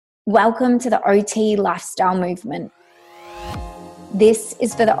Welcome to the OT lifestyle movement. This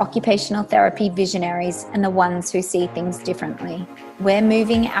is for the occupational therapy visionaries and the ones who see things differently. We're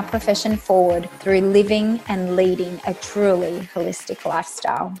moving our profession forward through living and leading a truly holistic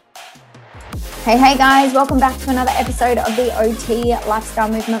lifestyle. Hey guys, welcome back to another episode of the OT Lifestyle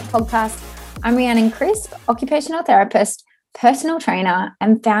Movement podcast. I'm Rhiannon Crisp, occupational therapist, personal trainer,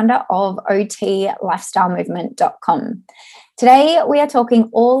 and founder of OTLifestyleMovement.com. Today, we are talking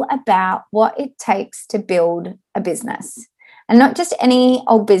all about what it takes to build a business. And not just any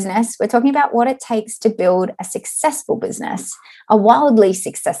old business, we're talking about what it takes to build a successful business, a wildly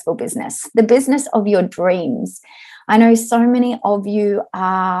successful business, the business of your dreams. I know so many of you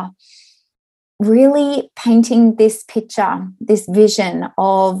are really painting this picture, this vision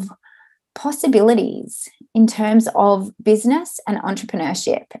of possibilities in terms of business and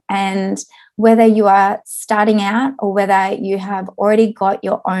entrepreneurship, and whether you are starting out or whether you have already got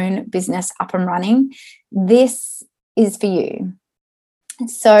your own business up and running, this is for you.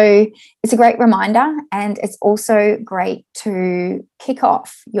 So it's a great reminder, and it's also great to kick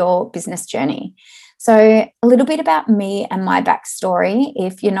off your business journey. So a little bit about me and my backstory,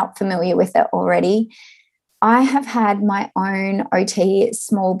 if you're not familiar with it already. I have had my own OT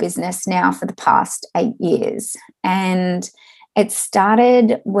small business now for the past 8 years, and it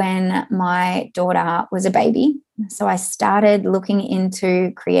started when my daughter was a baby. So I started looking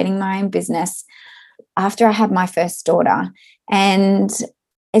into creating my own business after I had my first daughter, and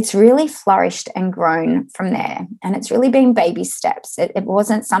it's really flourished and grown from there. And it's really been baby steps. It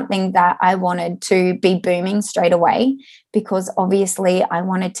wasn't something that I wanted to be booming straight away, because obviously I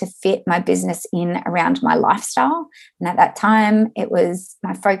wanted to fit my business in around my lifestyle. And at that time,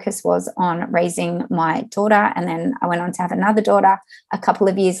 my focus was on raising my daughter. And then I went on to have another daughter a couple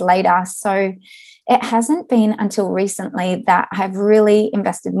of years later. So it hasn't been until recently that I've really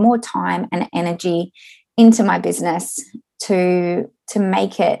invested more time and energy into my business to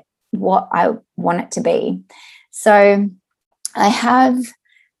make it what I want it to be. So I have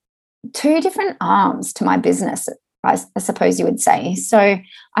two different arms to my business, I suppose you would say. So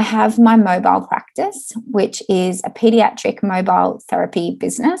I have my mobile practice, which is a pediatric mobile therapy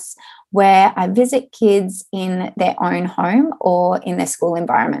business where I visit kids in their own home or in their school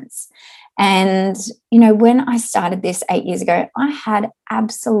environments. And, when I started this 8 years ago, I had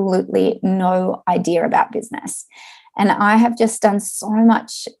absolutely no idea about business. And I have just done so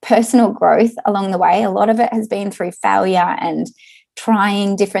much personal growth along the way. A lot of it has been through failure and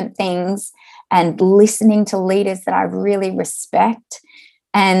trying different things and listening to leaders that I really respect.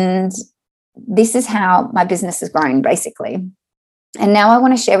 And this is how my business has grown, basically. And now I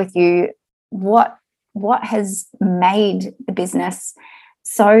want to share with you what has made the business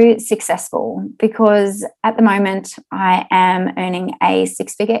so successful, because at the moment I am earning a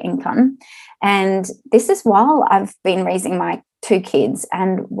 6-figure income, and this is while I've been raising my 2 kids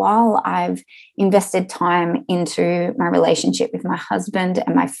and while I've invested time into my relationship with my husband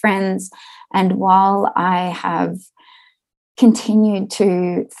and my friends, and while I have continued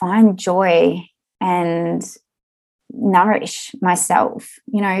to find joy and nourish myself,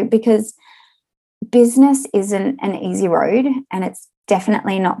 because business isn't an easy road, and it's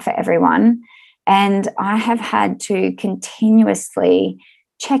definitely not for everyone. And I have had to continuously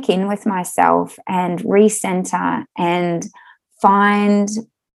check in with myself and recenter and find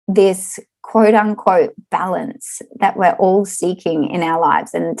this quote unquote balance that we're all seeking in our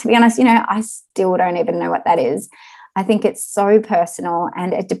lives. And to be honest, I still don't even know what that is. I think it's so personal,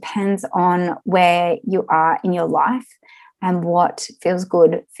 and it depends on where you are in your life and what feels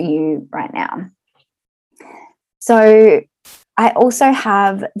good for you right now. So I also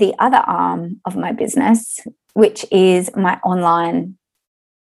have the other arm of my business, which is my online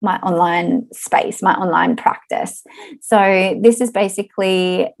space, my online practice. So this is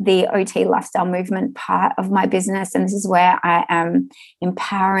basically the OT lifestyle movement part of my business. And this is where I am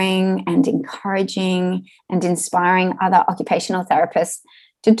empowering and encouraging and inspiring other occupational therapists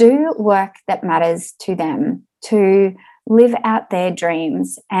to do work that matters to them, to live out their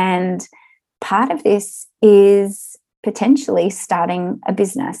dreams. And part of this is potentially starting a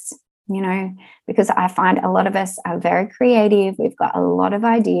business, because I find a lot of us are very creative. We've got a lot of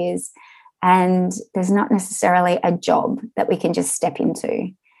ideas, and there's not necessarily a job that we can just step into,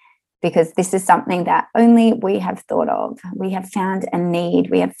 because this is something that only we have thought of. We have found a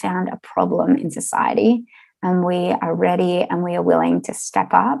need, we have found a problem in society, and we are ready and we are willing to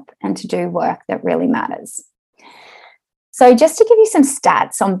step up and to do work that really matters. So just to give you some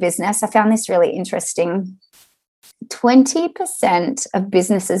stats on business, I found this really interesting. 20% of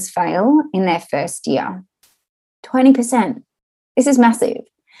businesses fail in their first year. 20%. This is massive.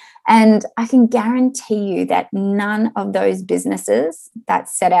 And I can guarantee you that none of those businesses that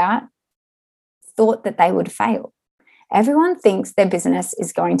set out thought that they would fail. Everyone thinks their business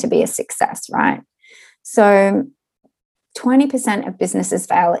is going to be a success, right? So 20% of businesses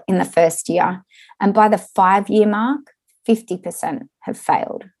fail in the first year. And by the 5-year mark, 50% have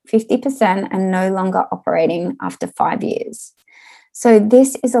failed. 50% are no longer operating after 5 years. So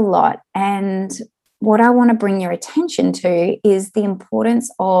this is a lot. And what I want to bring your attention to is the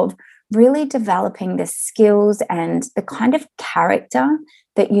importance of really developing the skills and the kind of character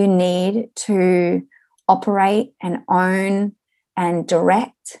that you need to operate and own and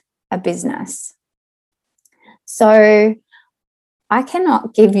direct a business. So I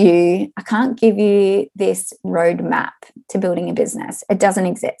can't give you this roadmap to building a business. It doesn't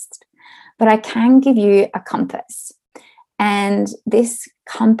exist. But I can give you a compass. And this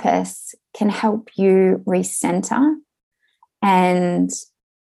compass can help you recenter and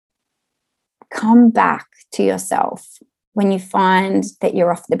come back to yourself when you find that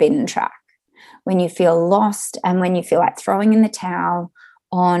you're off the beaten track, when you feel lost, and when you feel like throwing in the towel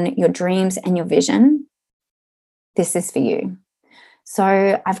on your dreams and your vision. This is for you.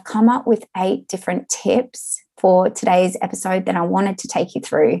 So I've come up with 8 different tips for today's episode that I wanted to take you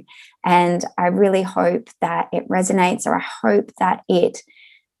through. And I really hope that it resonates, or I hope that it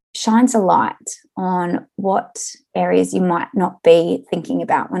shines a light on what areas you might not be thinking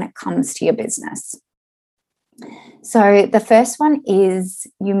about when it comes to your business. So the first one is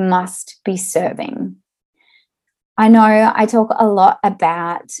you must be serving. I know I talk a lot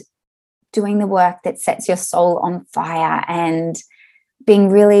about doing the work that sets your soul on fire and being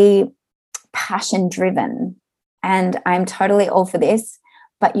really passion driven. And I'm totally all for this,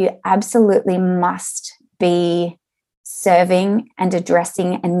 but you absolutely must be serving and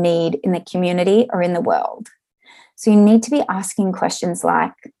addressing a need in the community or in the world. So you need to be asking questions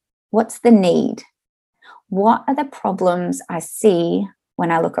like, what's the need? What are the problems I see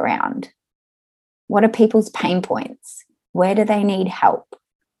when I look around? What are people's pain points? Where do they need help?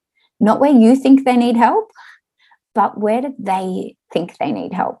 Not where you think they need help, but where do they think they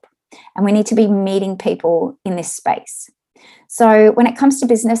need help? And we need to be meeting people in this space. So when it comes to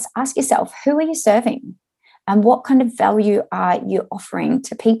business, ask yourself, who are you serving? And what kind of value are you offering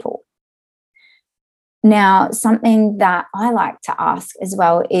to people? Now, something that I like to ask as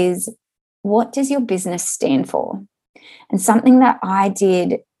well is, what does your business stand for? And something that I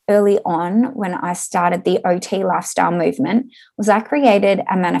did early on when I started the OT lifestyle movement was I created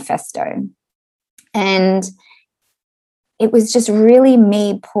a manifesto. And it was just really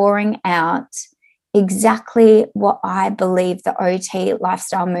me pouring out exactly what I believe the OT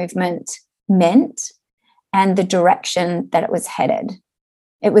lifestyle movement meant and the direction that it was headed.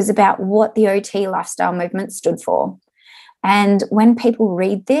 It was about what the OT lifestyle movement stood for. And when people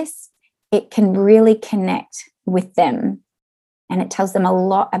read this, it can really connect with them. And it tells them a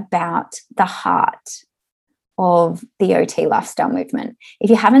lot about the heart of the OT lifestyle movement. If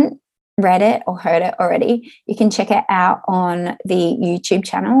you haven't read it or heard it already, you can check it out on the YouTube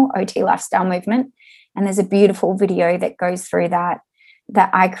channel, OT Lifestyle Movement. And there's a beautiful video that goes through that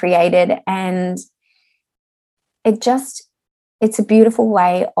I created. And it's a beautiful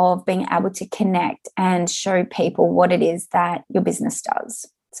way of being able to connect and show people what it is that your business does.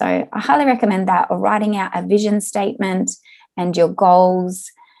 So I highly recommend that, or writing out a vision statement and your goals.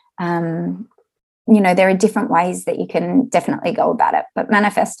 There are different ways that you can definitely go about it, but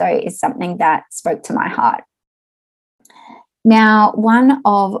manifesto is something that spoke to my heart. Now, one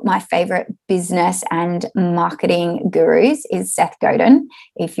of my favorite business and marketing gurus is Seth Godin.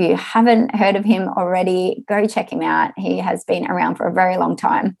 If you haven't heard of him already, go check him out. He has been around for a very long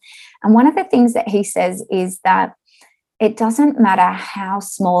time. And one of the things that he says is that it doesn't matter how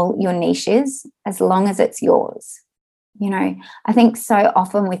small your niche is, as long as it's yours. I think so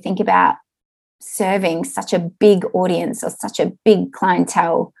often we think about serving such a big audience or such a big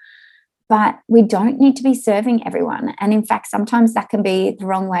clientele, but we don't need to be serving everyone. And in fact, sometimes that can be the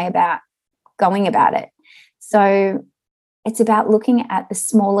wrong way about going about it. So it's about looking at the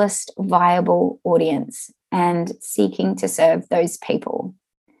smallest viable audience and seeking to serve those people.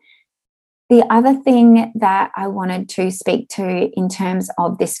 The other thing that I wanted to speak to in terms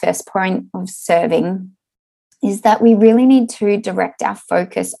of this first point of serving is that we really need to direct our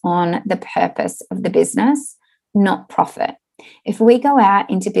focus on the purpose of the business, not profit. If we go out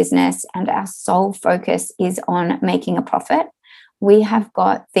into business and our sole focus is on making a profit, we have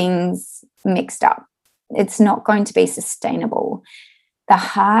got things mixed up. It's not going to be sustainable. The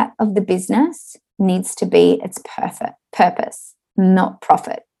heart of the business needs to be its purpose, not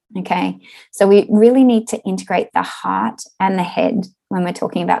profit. Okay, so we really need to integrate the heart and the head when we're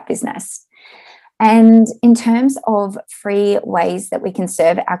talking about business. And in terms of free ways that we can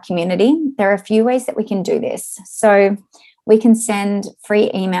serve our community, there are a few ways that we can do this. So we can send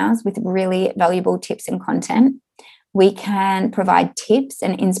free emails with really valuable tips and content. We can provide tips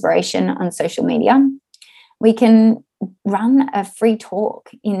and inspiration on social media. We can run a free talk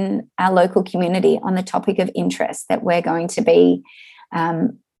in our local community on the topic of interest that we're going to be,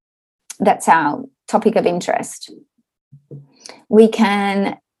 that's our topic of interest. We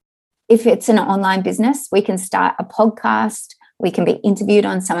can, if it's an online business, we can start a podcast. We can be interviewed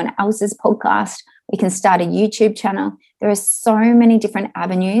on someone else's podcast. We can start a YouTube channel. There are so many different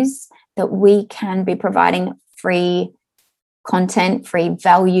avenues that we can be providing free content, free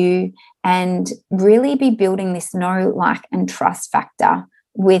value, and really be building this know, like, and trust factor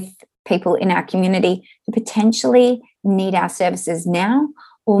with people in our community who potentially need our services now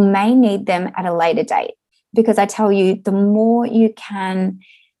or may need them at a later date. Because I tell you, the more you can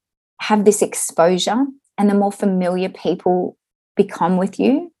have this exposure and the more familiar people become with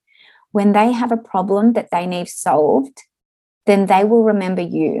you, when they have a problem that they need solved, then they will remember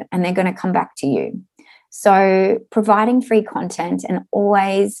you and they're going to come back to you. So providing free content and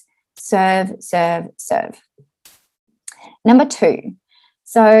always serve. Number 2.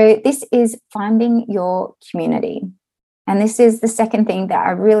 So this is finding your community. And this is the second thing that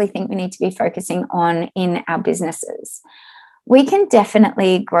I really think we need to be focusing on in our businesses. We can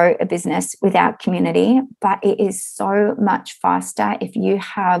definitely grow a business without community, but it is so much faster if you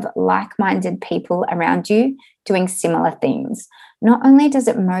have like-minded people around you doing similar things. Not only does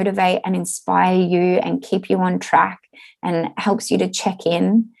it motivate and inspire you and keep you on track and helps you to check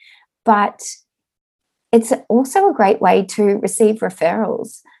in, but it's also a great way to receive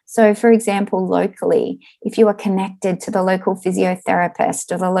referrals. So, for example, locally, if you are connected to the local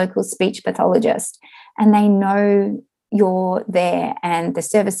physiotherapist or the local speech pathologist and they know you're there and the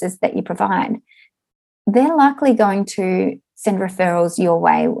services that you provide, they're likely going to send referrals your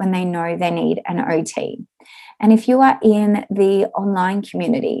way when they know they need an OT. And if you are in the online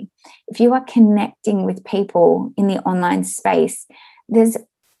community, if you are connecting with people in the online space, there's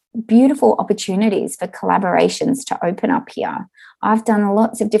beautiful opportunities for collaborations to open up here. I've done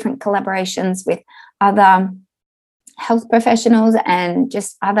lots of different collaborations with other health professionals and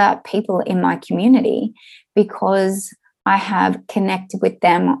just other people in my community because I have connected with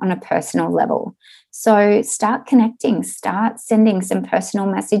them on a personal level. So start connecting, start sending some personal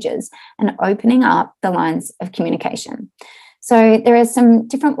messages and opening up the lines of communication. So there are some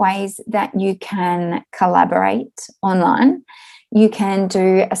different ways that you can collaborate online. You can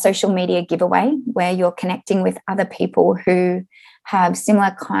do a social media giveaway where you're connecting with other people who have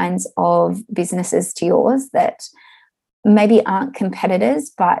similar kinds of businesses to yours that maybe aren't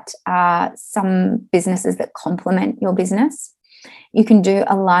competitors, but are some businesses that complement your business. You can do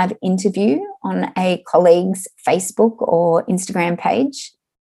a live interview on a colleague's Facebook or Instagram page.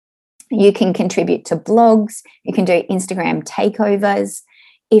 You can contribute to blogs. You can do Instagram takeovers.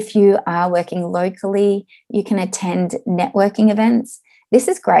 If you are working locally, you can attend networking events. This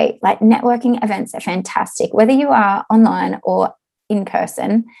is great. Like, networking events are fantastic, whether you are online or in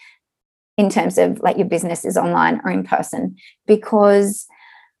person, in terms of like your business is online or in person, because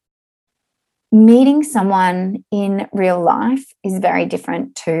meeting someone in real life is very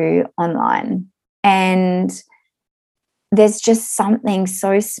different to online. And there's just something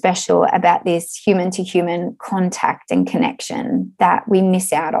so special about this human-to-human contact and connection that we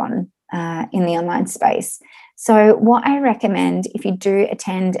miss out on in the online space. So what I recommend if you do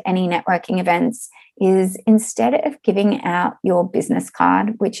attend any networking events is, instead of giving out your business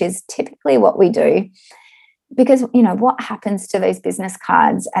card, which is typically what we do, because, you know, what happens to those business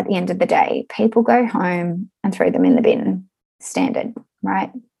cards at the end of the day? People go home and throw them in the bin, standard,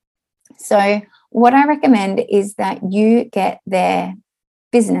 right? So what I recommend is that you get their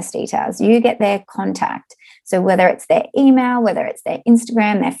business details, you get their contact. So whether it's their email, whether it's their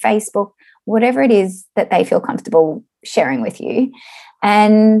Instagram, their Facebook, whatever it is that they feel comfortable sharing with you,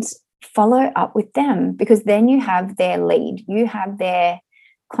 and follow up with them, because then you have their lead, you have their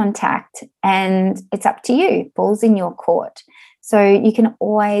contact, and it's up to you. Ball's in your court. So you can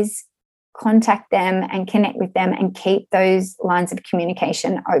always contact them and connect with them and keep those lines of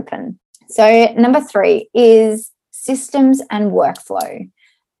communication open. So number 3 is systems and workflow.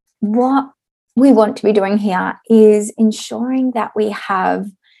 What we want to be doing here is ensuring that we have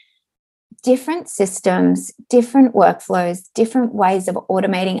different systems, different workflows, different ways of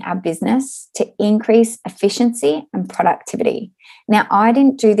automating our business to increase efficiency and productivity. Now, I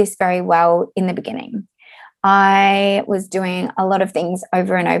didn't do this very well in the beginning. I was doing a lot of things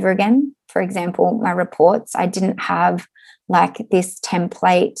over and over again. For example, my reports, I didn't have like this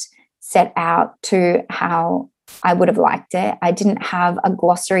template set out to how I would have liked it. I didn't have a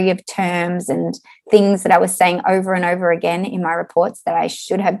glossary of terms and things that I was saying over and over again in my reports that I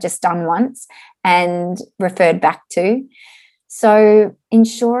should have just done once and referred back to. So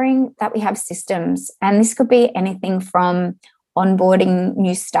ensuring that we have systems, and this could be anything from onboarding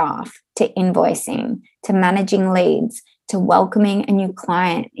new staff to invoicing to managing leads to welcoming a new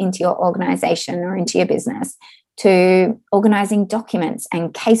client into your organization or into your business to organizing documents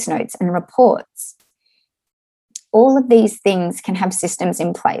and case notes and reports. All of these things can have systems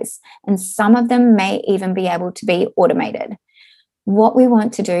in place, and some of them may even be able to be automated. What we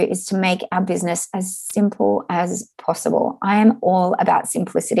want to do is to make our business as simple as possible. I am all about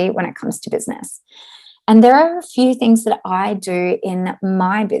simplicity when it comes to business. And there are a few things that I do in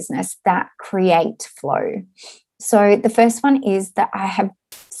my business that create flow. So the first one is that I've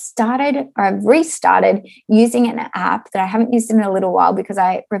restarted using an app that I haven't used in a little while because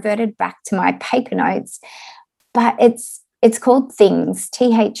I reverted back to my paper notes, but it's called Things,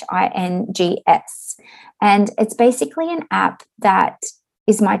 Things. And it's basically an app that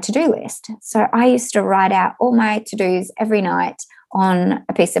is my to-do list. So I used to write out all my to-dos every night on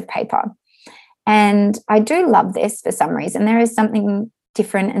a piece of paper. And I do love this for some reason. There is something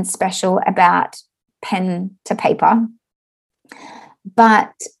different and special about pen to paper.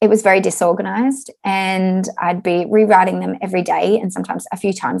 But it was very disorganized, and I'd be rewriting them every day and sometimes a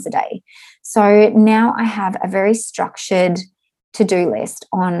few times a day. So now I have a very structured to-do list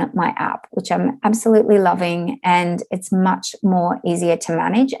on my app, which I'm absolutely loving, and it's much more easier to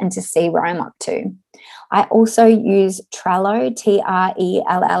manage and to see where I'm up to. I also use Trello,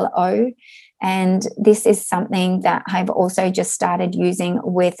 Trello, and this is something that I've also just started using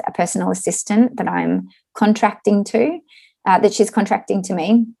with a personal assistant that I'm contracting to. That she's contracting to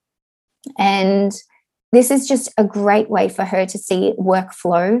me. And this is just a great way for her to see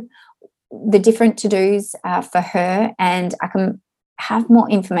workflow, the different to-dos for her, and I can have more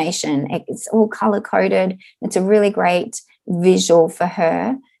information. It's all color-coded. It's a really great visual for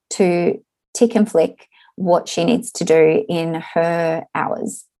her to tick and flick what she needs to do in her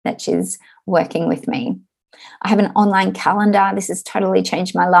hours that she's working with me. I have an online calendar. This has totally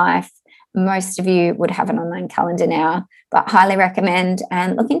changed my life. Most of you would have an online calendar now, but highly recommend,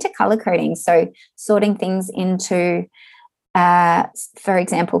 and look into color coding. So sorting things into, for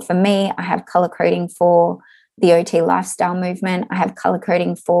example, for me, I have color coding for the OT lifestyle movement. I have color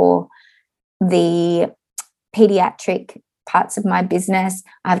coding for the pediatric parts of my business.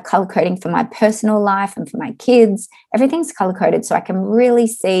 I have color coding for my personal life and for my kids. Everything's color coded so I can really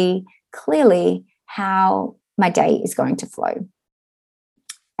see clearly how my day is going to flow.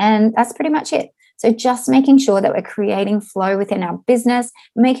 And that's pretty much it. So just making sure that we're creating flow within our business,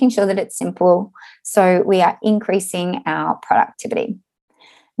 making sure that it's simple so we are increasing our productivity.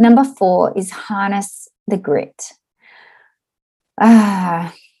 Number 4 is harness the grit.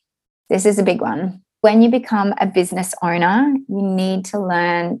 This is a big one. When you become a business owner, you need to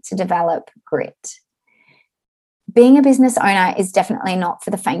learn to develop grit. Being a business owner is definitely not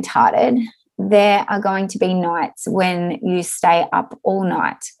for the faint-hearted. There are going to be nights when you stay up all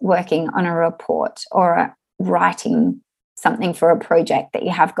night working on a report or writing something for a project that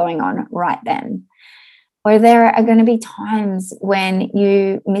you have going on right then. Or there are going to be times when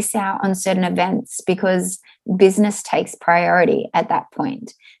you miss out on certain events because business takes priority at that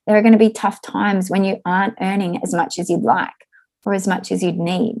point. There are going to be tough times when you aren't earning as much as you'd like or as much as you'd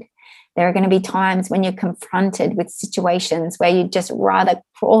need. There are going to be times when you're confronted with situations where you'd just rather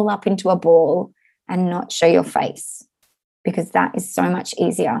crawl up into a ball and not show your face, because that is so much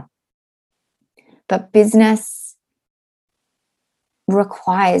easier. But business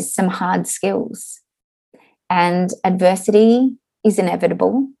requires some hard skills, and adversity is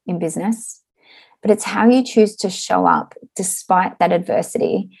inevitable in business, but it's how you choose to show up despite that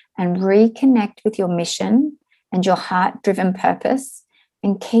adversity and reconnect with your mission and your heart-driven purpose,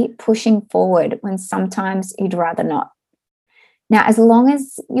 and keep pushing forward when sometimes you'd rather not. Now, as long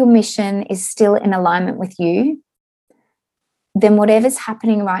as your mission is still in alignment with you, then whatever's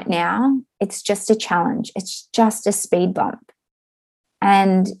happening right now, it's just a challenge. It's just a speed bump.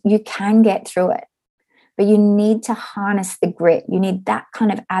 And you can get through it. But you need to harness the grit. You need that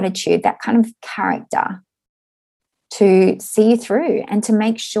kind of attitude, that kind of character to see you through and to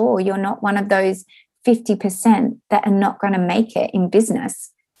make sure you're not one of those 50% that are not going to make it in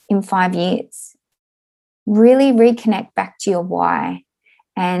business in 5 years. Really reconnect back to your why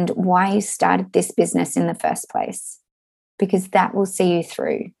and why you started this business in the first place, because that will see you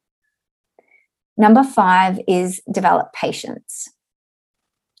through. Number 5 is develop patience.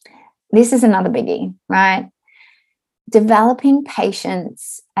 This is another biggie, right? Developing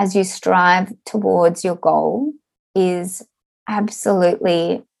patience as you strive towards your goal is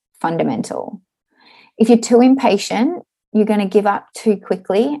absolutely fundamental. If you're too impatient, you're going to give up too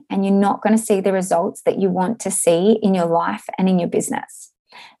quickly and you're not going to see the results that you want to see in your life and in your business.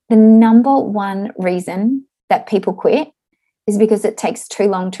 The number one reason that people quit is because it takes too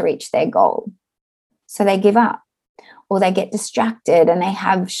long to reach their goal. So they give up, or they get distracted and they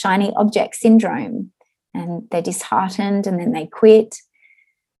have shiny object syndrome and they're disheartened and then they quit.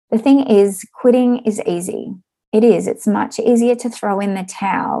 The thing is, quitting is easy. It is. It's much easier to throw in the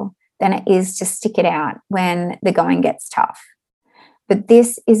towel than it is to stick it out when the going gets tough. But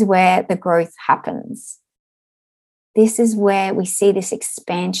this is where the growth happens. This is where we see this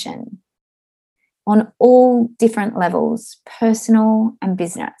expansion on all different levels, personal and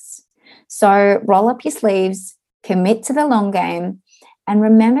business. So roll up your sleeves, commit to the long game, and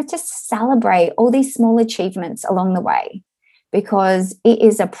remember to celebrate all these small achievements along the way, because it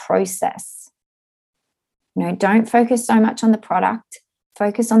is a process. Don't focus so much on the product.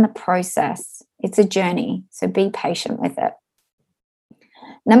 Focus on the process. It's a journey, so be patient with it.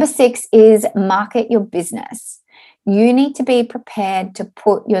 Number 6 is market your business. You need to be prepared to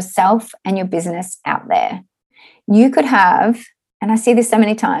put yourself and your business out there. You could have, and I see this so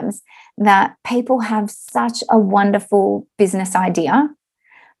many times, that people have such a wonderful business idea,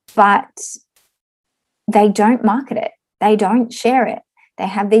 but they don't market it. They don't share it. They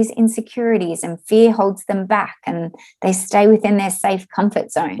have these insecurities and fear holds them back and they stay within their safe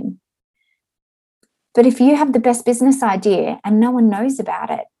comfort zone. But if you have the best business idea and no one knows about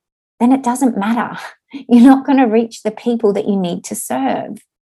it, then it doesn't matter. You're not going to reach the people that you need to serve.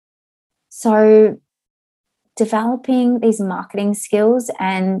 So developing these marketing skills,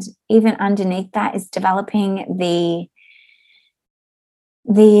 and even underneath that is developing the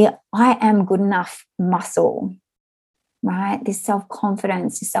I am good enough muscle, right? This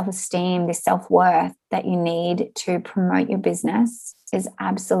self-confidence, this self-esteem, this self-worth that you need to promote your business is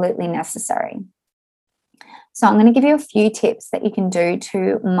absolutely necessary. So I'm going to give you a few tips that you can do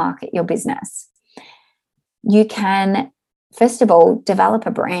to market your business. You can, first of all, develop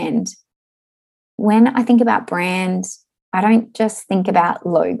a brand. When I think about brand, I don't just think about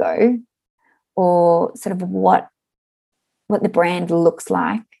logo or sort of what the brand looks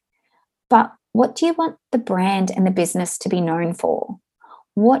like, but what do you want the brand and the business to be known for?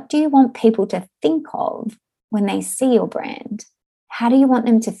 What do you want people to think of when they see your brand? How do you want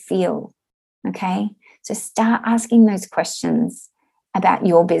them to feel? Okay, so start asking those questions about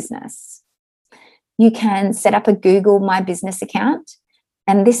your business. You can set up a Google My Business account.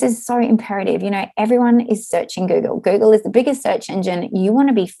 And this is so imperative. Everyone is searching Google. Google is the biggest search engine. You want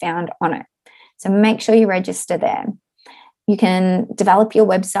to be found on it. So make sure you register there. You can develop your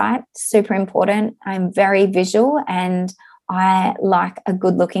website, super important. I'm very visual and I like a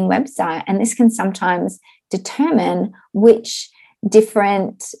good looking website. And this can sometimes determine which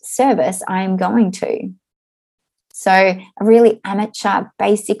different service I am going to. So a really amateur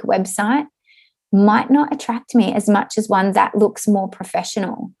basic website might not attract me as much as one that looks more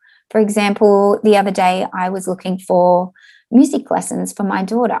professional. For example, the other day I was looking for music lessons for my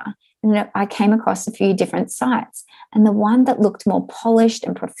daughter, and I came across a few different sites, and the one that looked more polished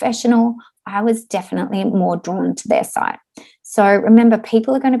and professional, I was definitely more drawn to their site. So remember,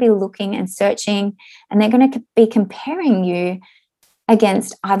 people are going to be looking and searching, and they're going to be comparing you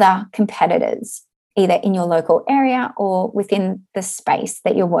against other competitors, either in your local area or within the space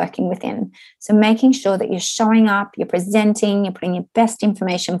that you're working within. So making sure that you're showing up, you're presenting, you're putting your best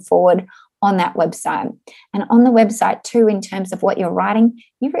information forward on that website. And on the website too, in terms of what you're writing,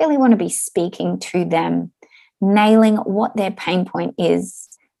 you really want to be speaking to them, nailing what their pain point is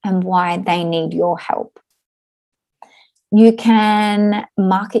and why they need your help. You can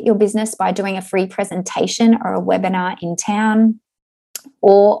market your business by doing a free presentation or a webinar in town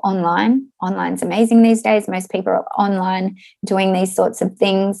or online. Online's amazing these days. Most people are online doing these sorts of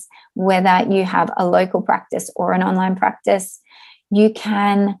things, whether you have a local practice or an online practice. You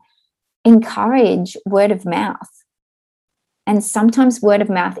can encourage word of mouth. And sometimes word of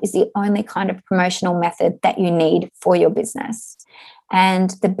mouth is the only kind of promotional method that you need for your business.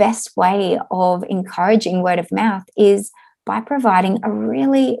 And the best way of encouraging word of mouth is by providing a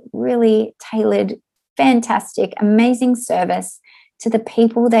really, really tailored, fantastic, amazing service to the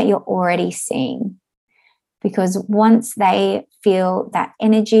people that you're already seeing. Because once they feel that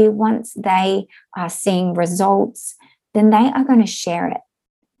energy, once they are seeing results, then they are going to share it.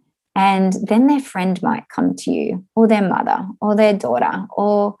 And then their friend might come to you, or their mother, or their daughter,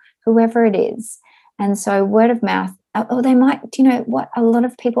 or whoever it is. And so word of mouth or they might, what a lot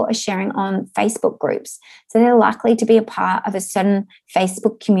of people are sharing on Facebook groups. So they're likely to be a part of a certain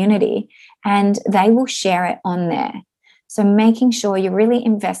Facebook community and they will share it on there. So making sure you're really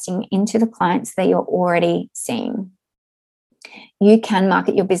investing into the clients that you're already seeing. You can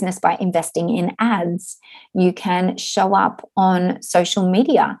market your business by investing in ads. You can show up on social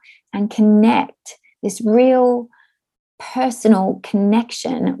media and connect this real personal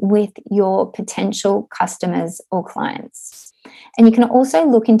connection with your potential customers or clients. And you can also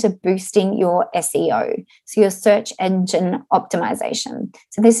look into boosting your SEO, so your search engine optimization.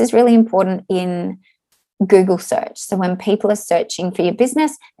 So this is really important in Google search. So when people are searching for your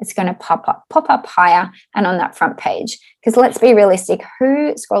business, it's going to pop up higher and on that front page. Because let's be realistic,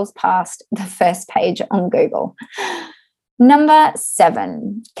 who scrolls past the first page on Google? Number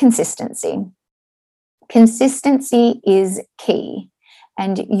 7, consistency. Consistency is key,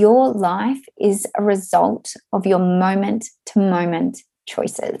 and your life is a result of your moment-to-moment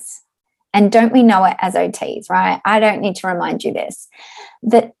choices. And don't we know it as OTs, right? I don't need to remind you this.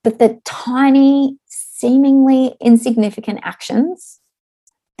 But the tiny, seemingly insignificant actions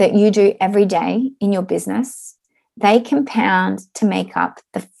that you do every day in your business, they compound to make up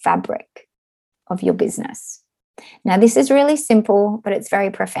the fabric of your business. Now, this is really simple, but it's very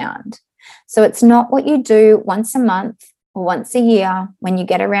profound. So it's not what you do once a month or once a year when you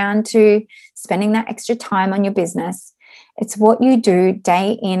get around to spending that extra time on your business. It's what you do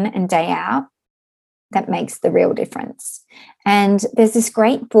day in and day out that makes the real difference. And there's this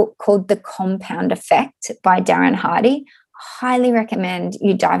great book called The Compound Effect by Darren Hardy. Highly recommend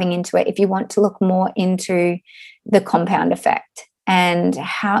you diving into it if you want to look more into the compound effect and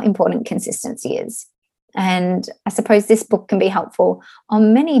how important consistency is. And I suppose this book can be helpful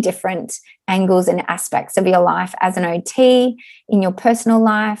on many different angles and aspects of your life as an OT, in your personal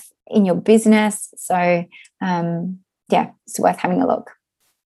life, in your business. So, it's worth having a look.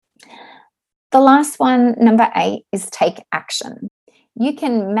 The last one, number 8, is take action. You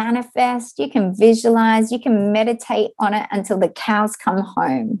can manifest, you can visualize, you can meditate on it until the cows come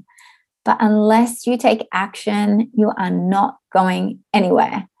home. But unless you take action, you are not going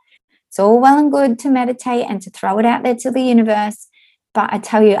anywhere. It's all well and good to meditate and to throw it out there to the universe. But I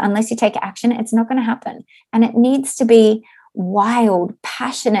tell you, unless you take action, it's not going to happen. And it needs to be wild,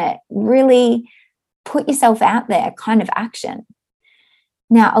 passionate, really put yourself out there kind of action.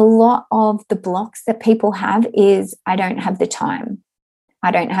 Now, a lot of the blocks that people have is, I don't have the time.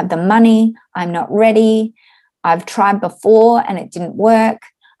 I don't have the money. I'm not ready. I've tried before and it didn't work.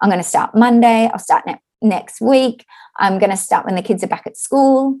 I'm going to start Monday. I'll start next week. I'm going to start when the kids are back at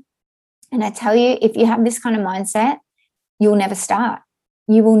school. And I tell you, if you have this kind of mindset, you'll never start.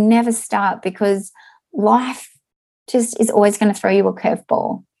 You will never start because life just is always going to throw you a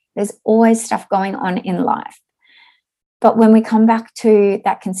curveball. There's always stuff going on in life. But when we come back to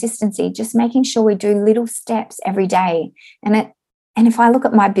that consistency, just making sure we do little steps every day. And if I look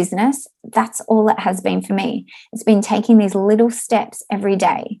at my business, that's all it has been for me. It's been taking these little steps every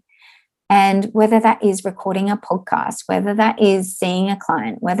day. And whether that is recording a podcast, whether that is seeing a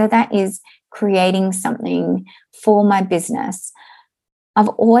client, whether that is creating something for my business, I've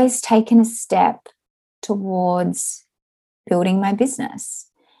always taken a step towards building my business.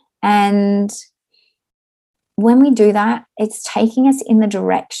 And when we do that, it's taking us in the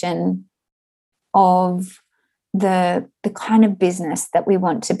direction of the kind of business that we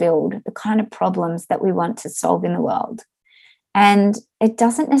want to build, the kind of problems that we want to solve in the world. And it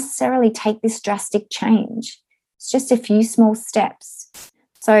doesn't necessarily take this drastic change. It's just a few small steps.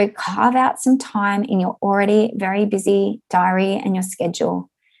 So carve out some time in your already very busy diary and your schedule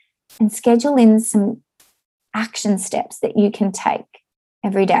and schedule in some action steps that you can take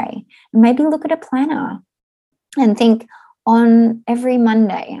every day. And maybe look at a planner and think, on every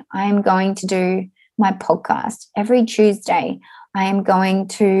Monday, I am going to do my podcast. Every Tuesday, I am going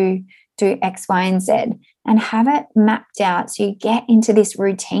to do X, Y, and Z, and have it mapped out so you get into this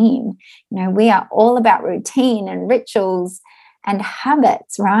routine. We are all about routine and rituals and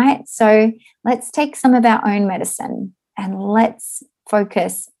habits, right? So let's take some of our own medicine and let's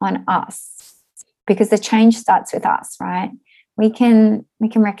focus on us, because the change starts with us, right? We can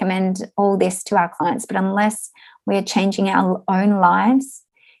recommend all this to our clients, but unless we are changing our own lives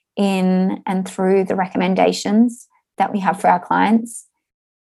in and through the recommendations that we have for our clients,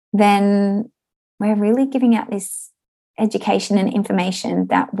 then we're really giving out this education and information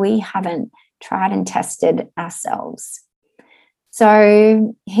that we haven't tried and tested ourselves.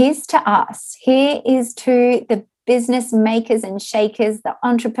 So here's to us. Here is to the business makers and shakers, the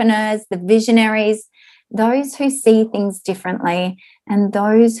entrepreneurs, the visionaries, those who see things differently, and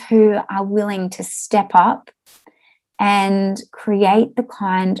those who are willing to step up and create the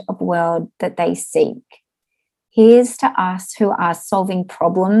kind of world that they seek. Here's to us who are solving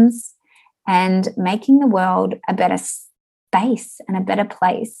problems and making the world a better space and a better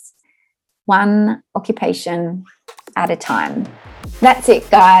place, one occupation at a time. That's it,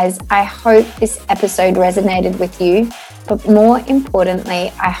 guys. I hope this episode resonated with you, but more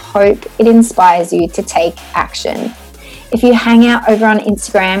importantly, I hope it inspires you to take action. If you hang out over on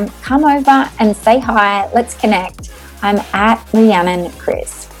Instagram, come over and say hi. Let's connect. I'm at Rhiannon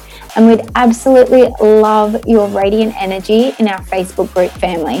Crisp. And we'd absolutely love your radiant energy in our Facebook group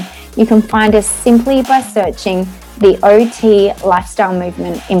family. You can find us simply by searching the OT Lifestyle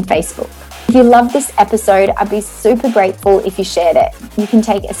Movement in Facebook. If you love this episode, I'd be super grateful if you shared it. You can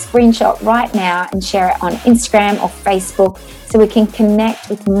take a screenshot right now and share it on Instagram or Facebook so we can connect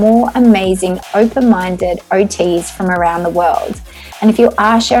with more amazing, open-minded OTs from around the world. And if you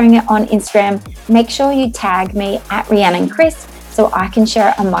are sharing it on Instagram, make sure you tag me at Rhiannon Crisp so I can share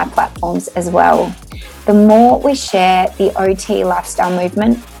it on my platforms as well. The more we share the OT lifestyle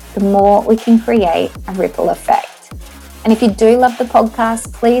movement, the more we can create a ripple effect. And if you do love the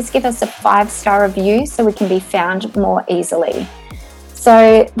podcast, please give us a 5-star review so we can be found more easily.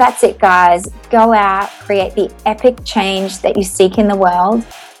 So that's it, guys. Go out, create the epic change that you seek in the world,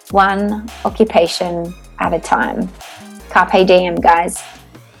 one occupation at a time. Carpe diem, guys.